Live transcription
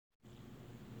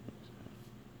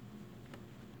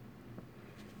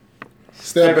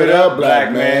Step it up,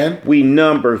 black man. We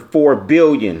number 4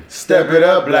 billion. Step it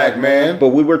up, black man. But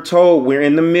we were told we're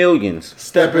in the millions.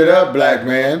 Step it up, black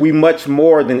man. We much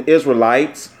more than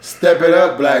Israelites. Step it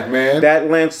up, black man. That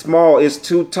land small is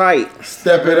too tight.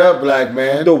 Step it up, black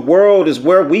man. The world is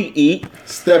where we eat.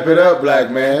 Step it up, black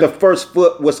man. The first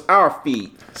foot was our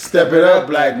feet. Step it up,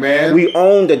 black man. We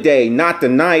own the day, not the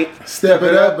night. Step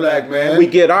it up, black man. We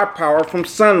get our power from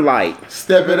sunlight.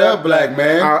 Step it up, black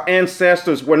man. Our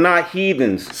ancestors were not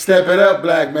heathens, Step it up,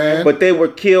 black man. but they were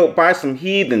killed by some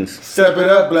heathens. Step it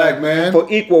up, black man. For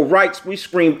equal rights, we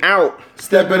scream out.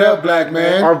 Step it up, black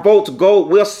man. Our votes go,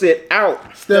 we'll sit out.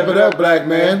 Step it up, black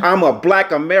man. I'm a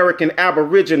black American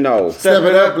aboriginal. Step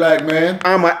it up, black man.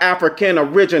 I'm an African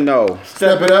original.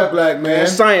 Step it up, black man.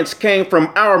 Science came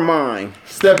from our mind.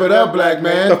 Step it up, black The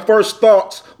man. first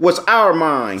thoughts was our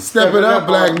mind. Step it up,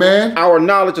 black man. Our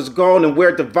knowledge is gone and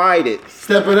we're divided.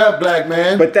 Step it up, black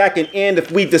man. But that can end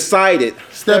if we decide it.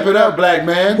 Step it up, black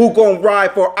man. Who gonna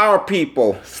ride for our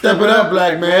people? Step it up,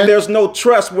 black man. There's no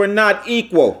trust, we're not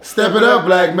equal. Step it up,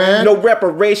 black man. No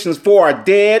reparations for our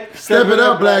dead. Step it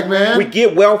up, black man. We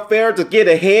get welfare to get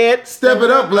ahead. Step it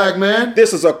up, black man.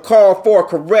 This is a call for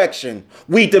correction.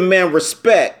 We demand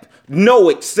respect, no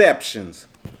exceptions.